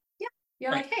you. Yeah,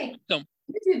 you're right? like, hey, so,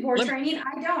 you do board training.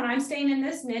 I don't. I'm staying in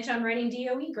this niche. I'm writing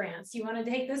DOE grants. You want to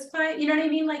take this client? You know what I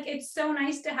mean? Like, it's so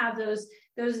nice to have those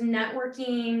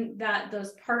networking,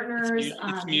 those partners.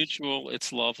 It's mutual.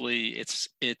 It's lovely.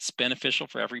 It's beneficial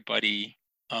for everybody.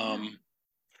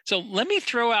 So let me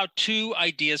throw out two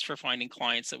ideas for finding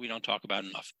clients that we don't talk about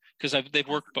enough, because they've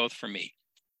worked both for me.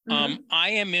 I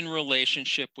am in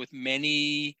relationship with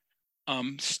many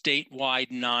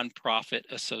statewide nonprofit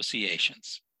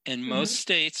associations. And most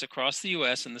states across the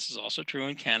US, and this is also true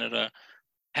in Canada,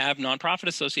 have nonprofit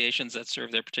associations that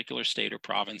serve their particular state or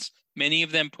province. Many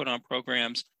of them put on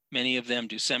programs. Many of them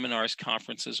do seminars,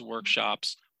 conferences,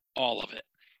 workshops, all of it.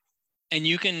 And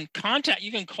you can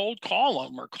cold call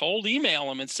them or cold email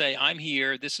them and say, I'm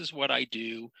here. This is what I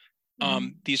do.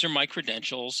 These are my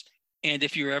credentials. And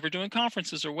if you're ever doing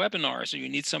conferences or webinars, or you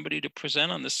need somebody to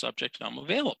present on this subject, I'm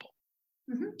available.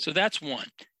 So that's one.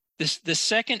 The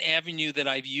second avenue that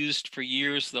I've used for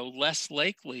years, though less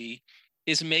likely,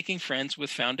 is making friends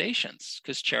with foundations,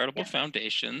 because charitable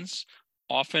foundations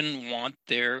often want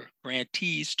their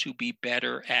grantees to be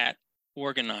better at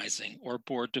organizing or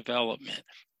board development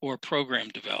or program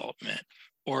development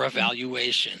or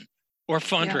evaluation or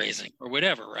fundraising or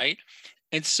whatever, right?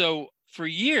 And so for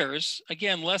years,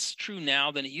 again, less true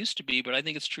now than it used to be, but I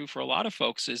think it's true for a lot of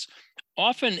folks, is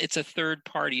often it's a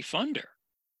third-party funder.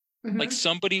 Like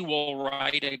somebody will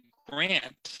write a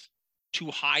grant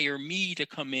to hire me to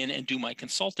come in and do my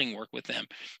consulting work with them.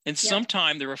 And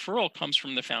sometimes the referral comes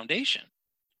from the foundation.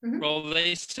 Well,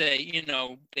 they say, you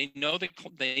know, they know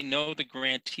the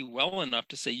grantee well enough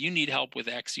to say, you need help with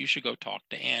X, you should go talk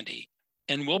to Andy,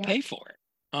 and we'll pay for it.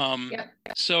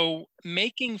 So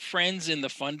making friends in the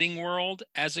funding world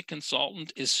as a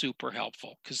consultant is super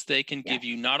helpful, because they can give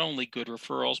you not only good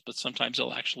referrals, but sometimes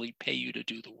they'll actually pay you to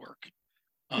do the work.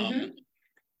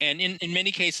 And in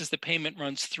many cases, the payment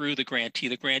runs through the grantee.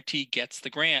 The grantee gets the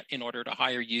grant in order to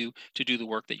hire you to do the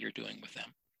work that you're doing with them.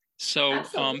 So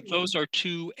those are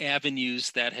two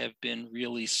avenues that have been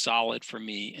really solid for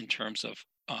me in terms of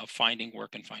finding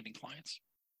work and finding clients.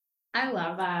 I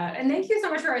love that. And thank you so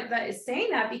much for saying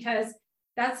that, because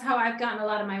that's how I've gotten a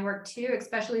lot of my work too,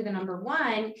 especially the number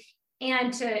one.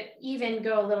 And to even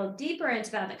go a little deeper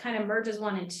into that kind of merges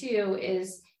one and two,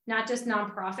 is not just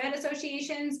nonprofit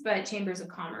associations, but chambers of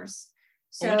commerce.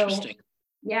 So interesting.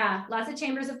 Yeah, lots of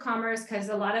chambers of commerce, because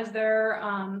a lot of their,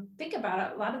 think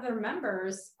about it, a lot of their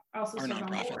members also serve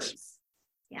on boards.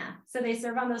 Yeah, so they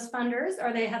serve on those funders,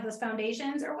 or they have those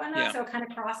foundations or whatnot. So it kind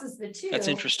of crosses the two. That's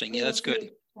interesting. Yeah, that's good.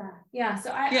 Yeah.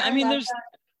 So I mean,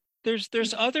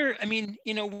 there's other, I mean,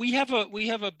 you know, we have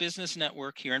a business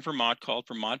network here in Vermont called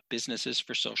Vermont Businesses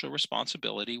for Social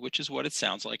Responsibility, which is what it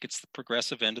sounds like. It's the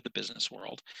progressive end of the business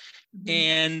world.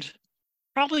 And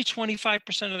probably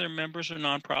 25% of their members are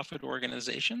nonprofit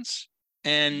organizations.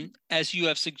 And as you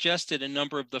have suggested, a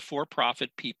number of the for-profit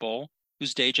people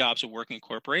whose day jobs are working in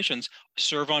corporations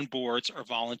serve on boards or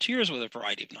volunteers with a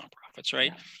variety of nonprofits,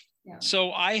 right?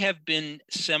 So I have been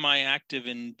semi-active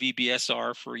in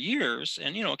VBSR for years,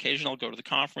 and, you know, occasionally I'll go to the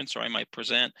conference, or I might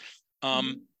present.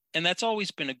 And that's always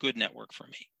been a good network for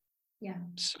me.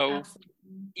 So,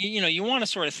 you know, you want to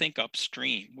sort of think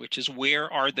upstream, which is,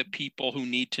 where are the people who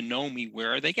need to know me?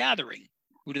 Where are they gathering?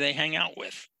 Who do they hang out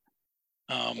with?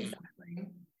 And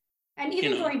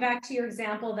even going back to your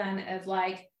example then of,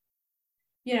 like,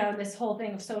 you know, this whole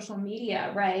thing of social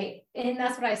media, right? And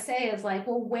that's what I say is, like,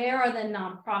 well, where are the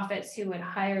nonprofits who would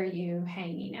hire you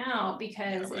hanging out?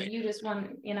 Because if you just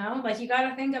want, you know, like, you got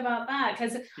to think about that,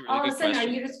 because all of a sudden, are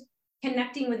you just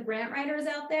connecting with grant writers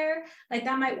out there? Like,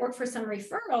 that might work for some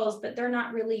referrals, but they're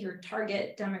not really your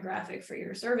target demographic for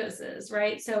your services,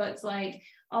 right? So it's like,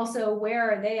 also,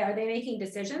 where are they? Are they making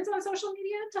decisions on social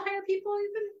media to hire people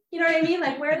even? You know what I mean?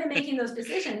 Like, where are they making those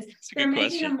decisions? They're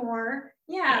making them more,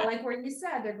 like where you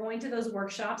said, they're going to those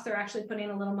workshops. They're actually putting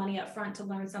a little money up front to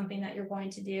learn something that you're going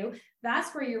to do.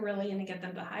 That's where you're really going to get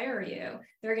them to hire you.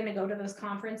 They're going to go to those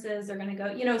conferences. They're going to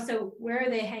go, you know, so where are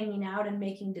they hanging out and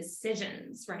making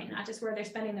decisions, right? Not just where they're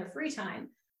spending their free time,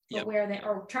 but where they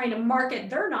are trying to market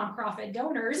their nonprofit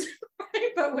donors,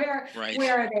 right? But where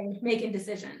are they making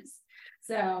decisions?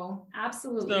 So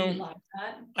absolutely love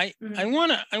that. I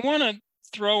want to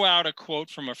throw out a quote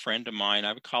from a friend of mine. I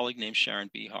have a colleague named Sharon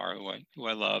Bihar, who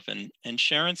I love, and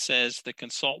Sharon says the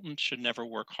consultant should never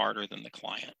work harder than the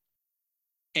client.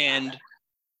 And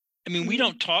I mean, we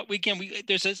don't talk.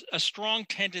 There's a strong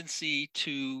tendency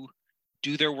to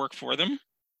do their work for them.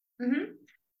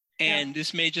 And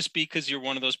this may just be because you're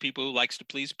one of those people who likes to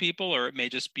please people, or it may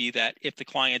just be that if the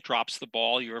client drops the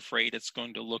ball, you're afraid it's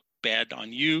going to look bad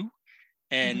on you.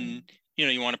 And, you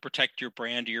know, you want to protect your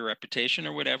brand or your reputation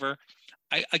or whatever.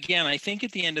 I think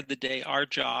at the end of the day, our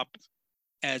job,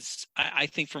 as I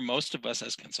think for most of us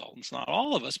as consultants, not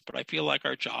all of us, but I feel like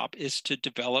our job is to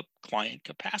develop client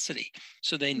capacity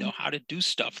so they know how to do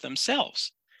stuff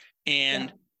themselves.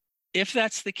 And if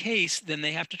that's the case, then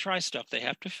they have to try stuff. They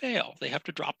have to fail. They have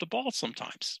to drop the ball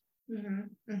sometimes.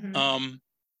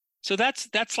 So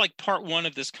that's like part one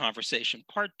of this conversation.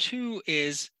 Part two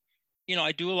is, you know,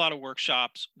 I do a lot of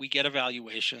workshops. We get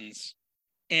evaluations,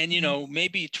 and, you know,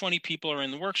 maybe 20 people are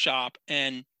in the workshop,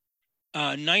 and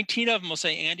 19 of them will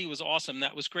say, Andy was awesome.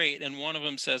 That was great. And one of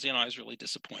them says, you know, I was really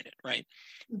disappointed. Right.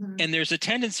 And there's a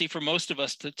tendency for most of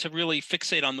us to really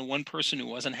fixate on the one person who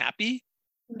wasn't happy,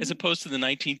 as opposed to the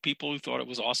 19 people who thought it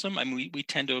was awesome. I mean, we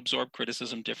tend to absorb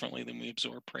criticism differently than we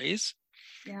absorb praise.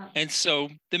 And so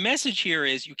the message here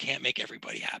is, you can't make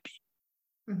everybody happy.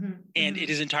 And it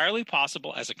is entirely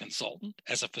possible as a consultant,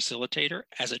 as a facilitator,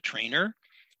 as a trainer,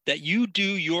 that you do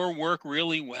your work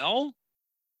really well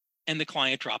and the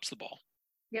client drops the ball.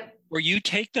 Yep. Or you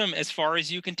take them as far as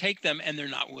you can take them and they're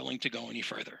not willing to go any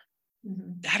further.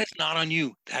 That is not on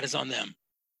you. That is on them.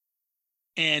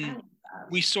 And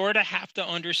we sort of have to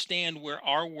understand where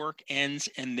our work ends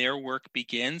and their work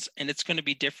begins. And it's going to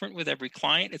be different with every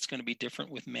client. It's going to be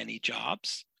different with many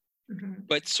jobs.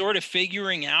 But sort of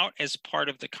figuring out as part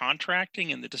of the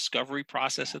contracting and the discovery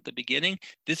process at the beginning,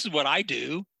 this is what I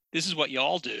do. This is what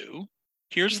y'all do.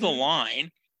 Here's the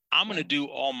line. I'm going to do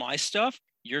all my stuff.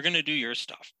 You're going to do your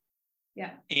stuff.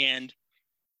 Yeah. And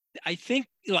I think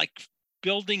like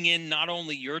building in not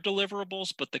only your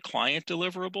deliverables, but the client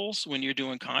deliverables when you're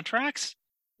doing contracts,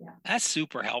 that's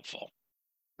super helpful.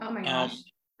 Oh my gosh.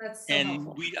 That's so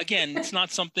helpful. Again, it's not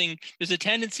something, there's a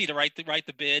tendency to write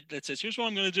the bid that says, here's what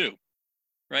I'm going to do,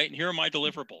 right? And here are my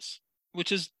deliverables,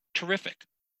 which is terrific.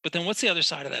 But then what's the other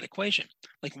side of that equation?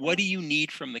 Like, what do you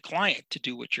need from the client to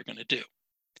do what you're going to do?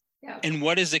 Yeah. And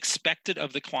what is expected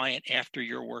of the client after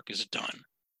your work is done?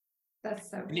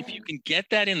 That's so good. And if you can get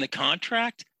that in the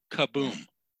contract, kaboom,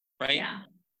 right? Yeah.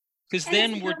 Because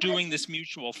then we're doing this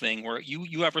mutual thing where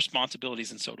you have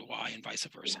responsibilities and so do I, and vice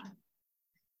versa. Yeah.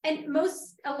 And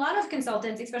a lot of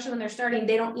consultants, especially when they're starting,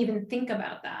 they don't even think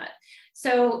about that.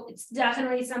 So it's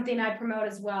definitely something I promote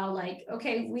as well. Like,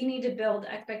 okay, we need to build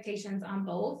expectations on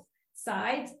both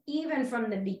sides, even from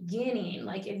the beginning.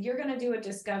 Like if you're going to do a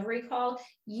discovery call,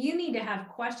 you need to have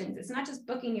questions. It's not just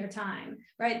booking your time,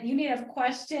 right? You need to have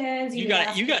questions.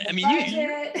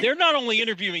 They're not only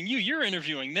interviewing you, you're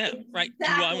interviewing them, right? Do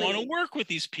I want to work with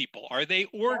these people? Are they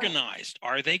organized?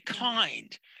 Are they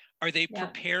kind? Are they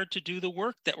prepared to do the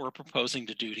work that we're proposing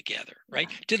to do together, right?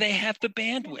 Do they have the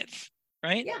bandwidth,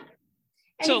 right? Yeah.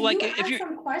 And so if you have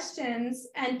some questions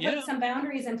and put some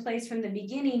boundaries in place from the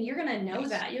beginning, you're going to know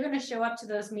that. You're going to show up to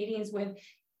those meetings with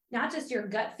not just your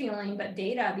gut feeling, but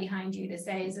data behind you to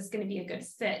say, is this going to be a good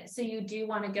fit? So you do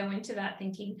want to go into that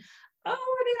thinking, oh, are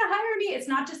they going to hire me? It's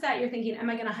not just that. You're thinking, am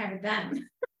I going to hire them?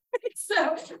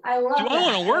 So I love Do I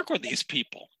want to work with these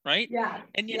people, right? Yeah.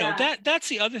 And that's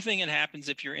the other thing that happens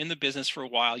if you're in the business for a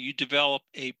while. You develop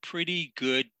a pretty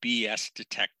good BS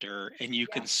detector, and you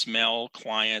can smell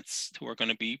clients who are going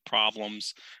to be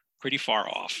problems pretty far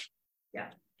off. Yeah.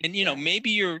 And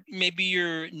maybe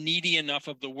you're needy enough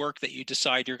of the work that you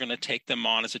decide you're going to take them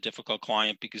on as a difficult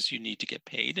client because you need to get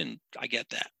paid, and I get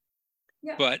that.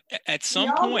 Yeah. But at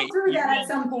some point, you're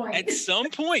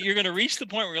going to reach the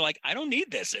point where you're like, I don't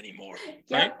need this anymore,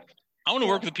 right? I want to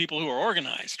work with the people who are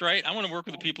organized, right? I want to work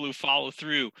with the people who follow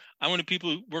through. I want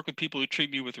to work with people who treat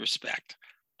me with respect.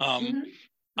 I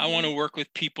want to work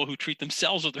with people who treat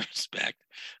themselves with respect.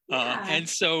 And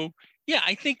so,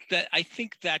 I think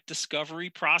that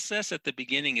discovery process at the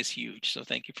beginning is huge. So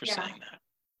thank you for saying that.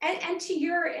 And to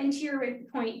your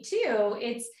point too,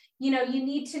 it's, you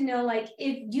need to know, like,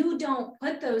 if you don't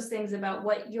put those things about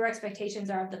what your expectations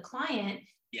are of the client,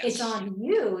 it's on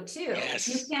you too. Yes.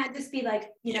 You can't just be like,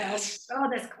 this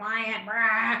client,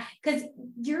 because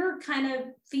you're kind of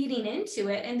feeding into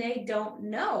it and they don't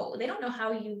know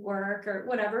how you work or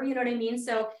whatever, you know what I mean?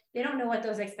 So they don't know what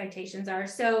those expectations are.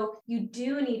 So you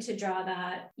do need to draw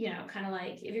that, kind of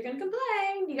like, if you're going to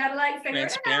complain, you got to like figure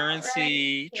it out, right?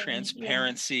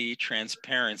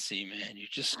 Transparency, man. You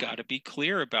just got to be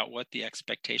clear about what the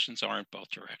expectations are in both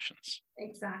directions.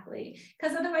 Exactly.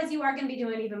 Because otherwise you are going to be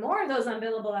doing even more of those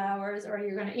unbillable hours, or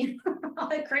you're going to, all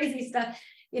that crazy stuff,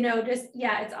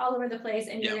 it's all over the place.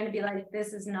 And you're going to be like,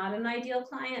 this is not an ideal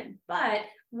client, but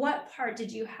what part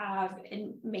did you have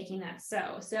in making that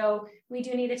so? So we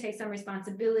do need to take some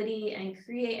responsibility and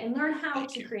create and learn how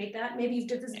to create that. Maybe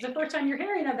this is the first time you're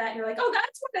hearing of that. And you're like, oh,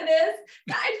 that's what it is.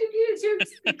 I need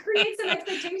to create some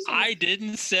expectations. I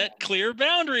didn't set clear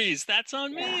boundaries. That's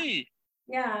on me.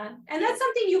 Yeah. And that's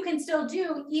something you can still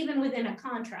do even within a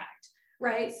contract,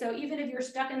 right? So even if you're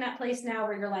stuck in that place now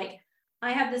where you're like,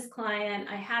 I have this client,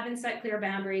 I haven't set clear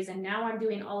boundaries, and now I'm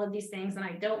doing all of these things and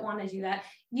I don't want to do that.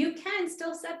 You can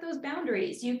still set those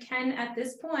boundaries. You can, at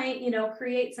this point,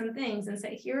 create some things and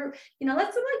say, here,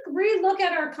 let's relook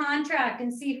at our contract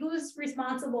and see who's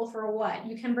responsible for what.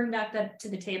 You can bring that to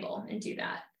the table and do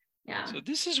that. Yeah. So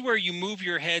this is where you move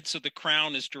your head so the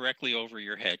crown is directly over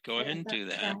your head. Go ahead and do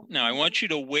that. Now, I want you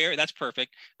to wear, that's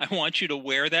perfect. I want you to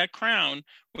wear that crown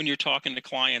when you're talking to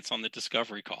clients on the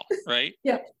discovery call, right?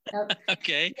 Yep.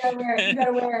 Okay. You gotta wear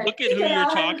it. Look at who you're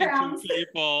talking to,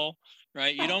 people,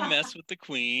 right? You don't mess with the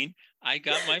queen. I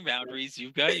got my boundaries.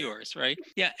 You've got yours, right?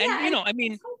 Yeah. And,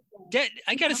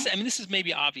 I got to say, I mean, this is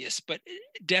maybe obvious, but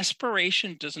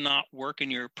desperation does not work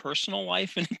in your personal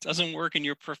life, and it doesn't work in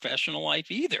your professional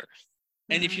life either.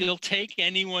 And if you'll take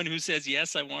anyone who says,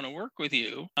 yes, I want to work with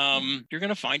you, you're going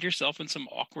to find yourself in some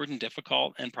awkward and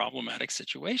difficult and problematic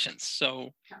situations. So,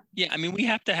 yeah, I mean, we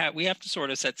have to sort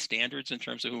of set standards in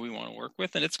terms of who we want to work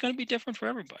with, and it's going to be different for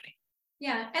everybody.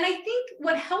 Yeah. And I think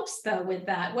what helps though with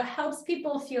that, what helps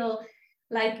people feel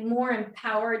like more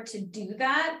empowered to do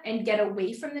that and get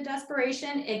away from the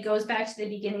desperation, it goes back to the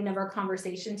beginning of our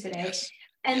conversation today. Yes.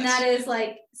 And that is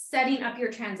like setting up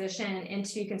your transition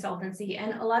into consultancy.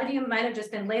 And a lot of you might have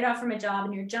just been laid off from a job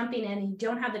and you're jumping in and you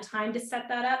don't have the time to set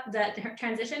that up, that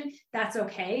transition. That's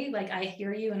okay. Like, I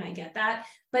hear you and I get that.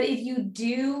 But if you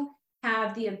do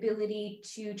have the ability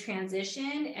to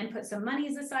transition and put some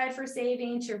monies aside for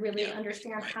saving to really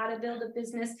understand how to build a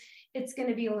business, it's going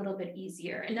to be a little bit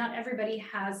easier. And not everybody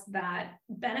has that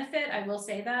benefit, I will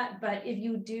say that. But if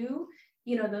you do,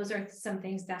 you know, those are some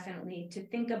things definitely to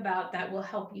think about that will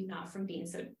help you not from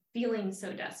feeling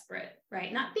so desperate,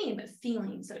 right? Not being, but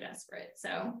feeling so desperate.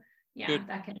 So yeah,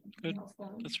 that can be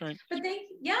helpful. That's right. But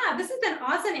this has been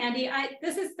awesome, Andy.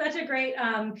 This is such a great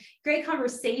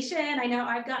conversation. I know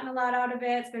I've gotten a lot out of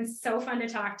it. It's been so fun to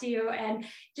talk to you, and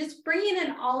just bringing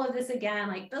in all of this again,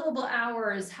 like billable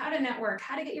hours, how to network,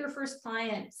 how to get your first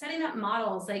client, setting up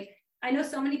models. Like, I know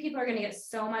so many people are going to get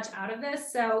so much out of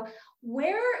this. So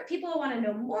where people want to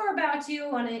know more about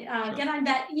you, want to get on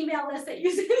that email list that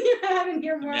you said you have and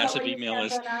hear more about what email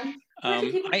list. Where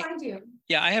can people find you?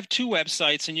 Yeah, I have two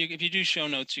websites, and if you do show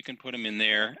notes, you can put them in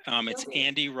there. It's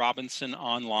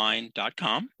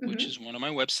andyrobinsononline.com, which is one of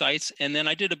my websites. And then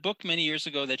I did a book many years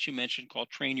ago that you mentioned called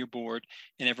Train Your Board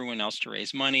and Everyone Else to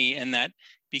Raise Money. And that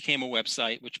became a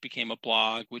website, which became a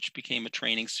blog, which became a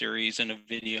training series and a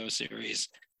video series.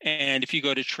 And if you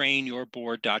go to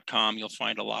trainyourboard.com, you'll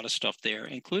find a lot of stuff there,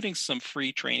 including some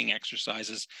free training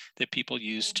exercises that people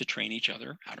use to train each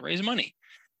other how to raise money.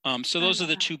 So those are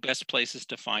the two best places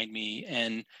to find me,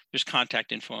 and there's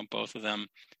contact info on both of them.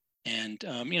 And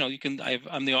you can.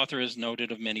 I'm the author, as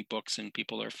noted, of many books, and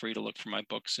people are free to look for my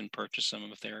books and purchase them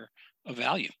if they're of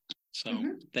value.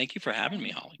 So thank you for having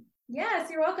me, Holly.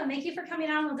 Yes, you're welcome. Thank you for coming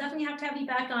on. We'll definitely have to have you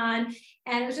back on.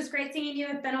 And it was just great seeing you.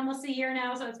 It's been almost a year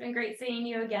now, so it's been great seeing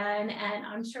you again. And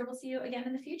I'm sure we'll see you again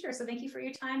in the future. So thank you for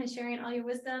your time and sharing all your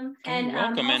wisdom. And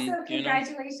welcome. Also,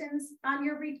 congratulations on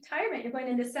your retirement. You're going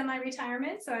into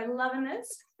semi-retirement, so I'm loving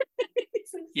this.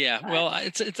 Yeah, well,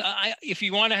 if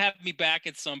you want to have me back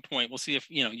at some point, we'll see if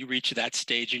you reach that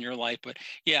stage in your life. But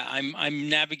yeah, I'm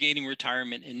navigating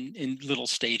retirement in little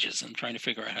stages. I'm trying to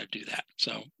figure out how to do that.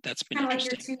 So that's been kind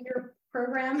interesting. Like your 2-year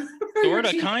program. Sort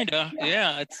of, kind of.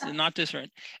 Yeah, it's not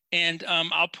different. And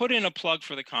I'll put in a plug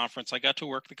for the conference. I got to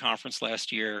work the conference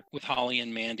last year with Holly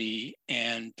and Mandy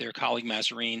and their colleague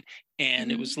Mazarine.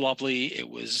 And it was lovely. It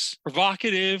was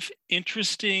provocative,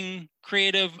 interesting,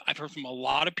 creative. I've heard from a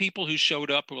lot of people who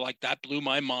showed up who were like, that blew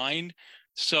my mind.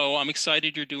 So I'm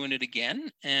excited you're doing it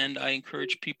again. And I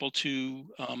encourage people to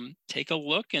take a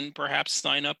look and perhaps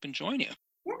sign up and join you.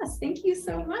 Yes, thank you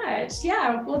so much.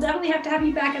 Yeah, we'll definitely have to have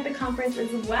you back at the conference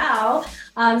as well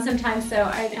sometime. So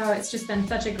I know it's just been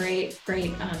such a great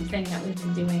thing that we've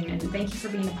been doing. And thank you for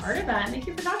being a part of that. And thank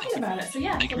you for talking about it. So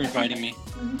yeah. Thank you for inviting me.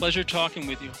 Pleasure talking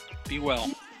with you. Be well.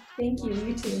 Thank you.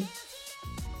 You too.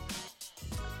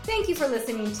 Thank you for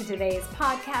listening to today's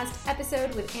podcast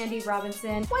episode with Andy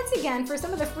Robinson. Once again, for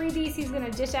some of the freebies he's going to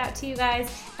dish out to you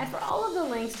guys, and for all of the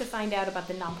links to find out about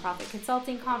the Nonprofit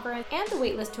Consulting Conference and the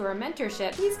waitlist to our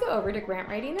mentorship, please go over to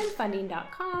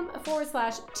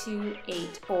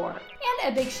grantwritingandfunding.com/284. And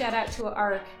a big shout out to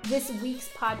our this week's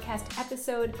podcast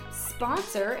episode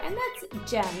sponsor, and that's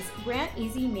GEMS, Grant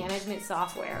Easy Management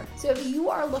Software. So if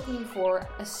you are looking for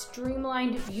a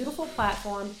streamlined, beautiful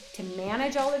platform to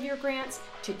manage all of your grants,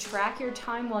 to track your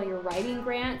time while you're writing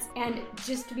grants, and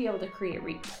just to be able to create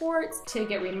reports, to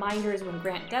get reminders when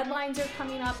grant deadlines are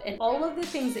coming up, and all of the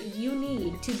things that you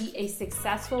need to be a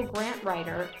successful grant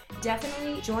writer,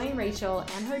 definitely join Rachel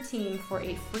and her team for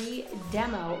a free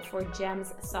demo for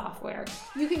GEMS software.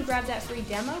 You can grab that free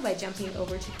demo by jumping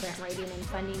over to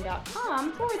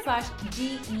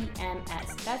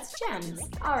grantwritingandfunding.com/GEMS. That's GEMS.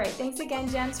 All right, thanks again,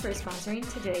 GEMS, for sponsoring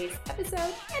today's episode.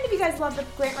 And if you guys love the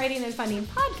Grant Writing and Funding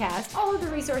podcast, all of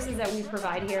the resources that we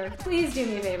provide here, please do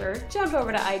me a favor, jump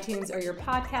over to iTunes or your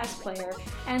podcast player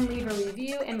and leave a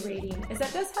review and rating, as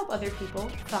that does help other people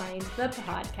find the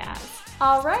podcast.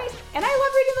 All right, and I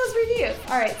love reading those reviews.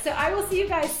 All right, so I will see you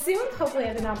guys soon, hopefully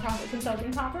at the Nonprofit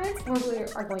Consulting Conference, where we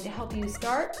are going to help you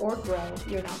start or grow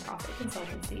your nonprofit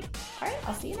consultancy. All right,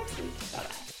 I'll see you next week.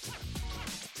 Bye-bye.